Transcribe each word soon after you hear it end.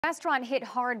Restaurant hit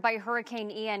hard by Hurricane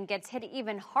Ian gets hit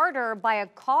even harder by a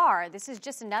car. This is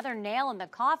just another nail in the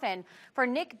coffin for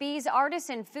Nick B's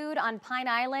Artisan Food on Pine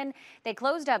Island. They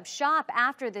closed up shop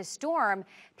after the storm.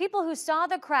 People who saw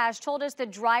the crash told us the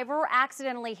driver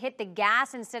accidentally hit the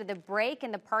gas instead of the brake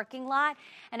in the parking lot.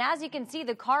 And as you can see,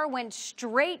 the car went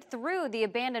straight through the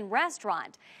abandoned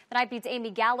restaurant. The Night Beat's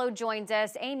Amy Gallo joins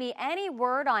us. Amy, any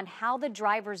word on how the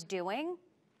driver's doing?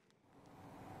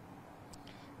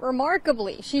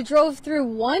 Remarkably, she drove through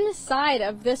one side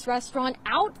of this restaurant,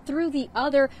 out through the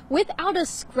other without a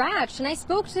scratch. And I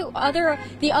spoke to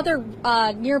the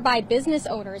other nearby business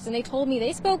owners, and they told me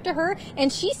they spoke to her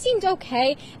and she seemed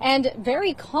okay and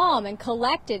very calm and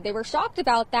collected. They were shocked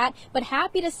about that, but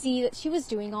happy to see that she was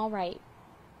doing all right.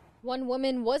 One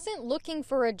woman wasn't looking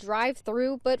for a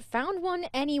drive-through, but found one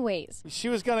anyways. She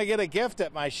was going to get a gift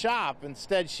at my shop.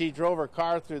 Instead, she drove her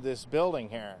car through this building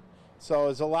here. So it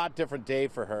was a lot different day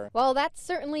for her. Well, that's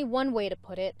certainly one way to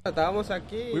put it.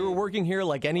 We were working here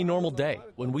like any normal day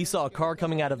when we saw a car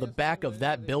coming out of the back of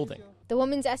that building. The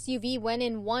woman's SUV went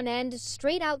in one end,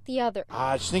 straight out the other.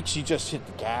 I think she just hit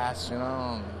the gas,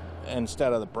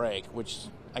 instead of the brake, which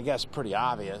I guess pretty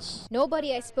obvious.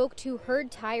 Nobody I spoke to heard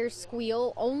tires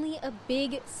squeal, only a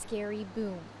big, scary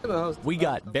boom. We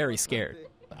got very scared.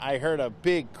 I heard a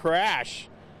big crash.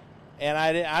 And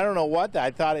I don't know what that. I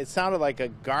thought it sounded like a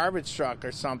garbage truck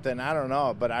or something. I don't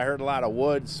know, but I heard a lot of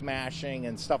wood smashing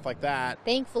and stuff like that.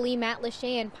 Thankfully, Matt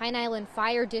Lachey and Pine Island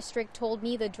Fire District told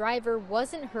me the driver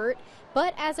wasn't hurt,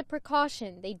 but as a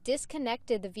precaution, they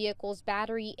disconnected the vehicle's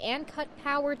battery and cut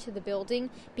power to the building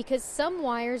because some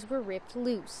wires were ripped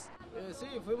loose.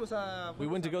 We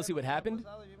went to go see what happened,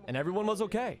 and everyone was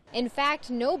okay. In fact,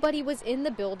 nobody was in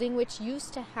the building, which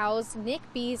used to house Nick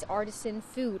B's Artisan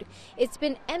Food. It's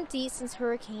been empty since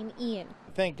Hurricane Ian.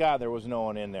 Thank God there was no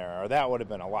one in there, or that would have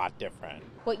been a lot different.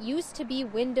 What used to be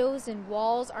windows and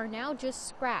walls are now just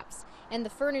scraps, and the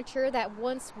furniture that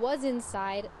once was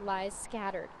inside lies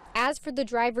scattered. As for the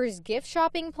driver's gift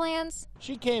shopping plans,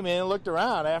 she came in and looked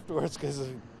around afterwards because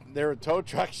there were tow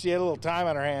trucks. She had a little time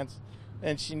on her hands.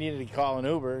 And she needed to call an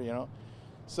Uber,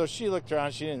 So she looked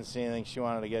around. She didn't see anything she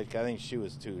wanted to get. I think she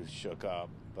was too shook up.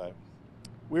 But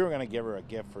we were going to give her a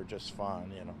gift for just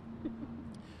fun,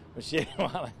 But she didn't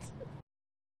want it.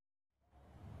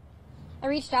 I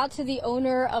reached out to the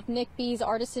owner of Nick B's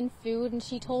Artisan Food, and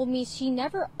she told me she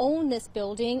never owned this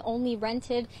building, only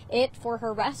rented it for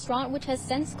her restaurant, which has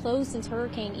since closed since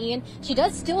Hurricane Ian. She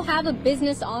does still have a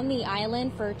business on the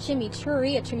island for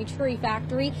chimichurri, a chimichurri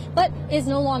factory, but is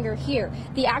no longer here.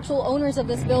 The actual owners of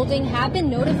this building have been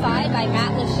notified by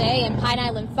Matt Lachey and Pine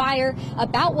Island Fire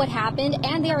about what happened,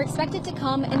 and they are expected to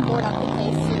come and board up the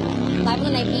place soon. Live on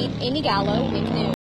the Night Beat, Amy Gallo, Wake News.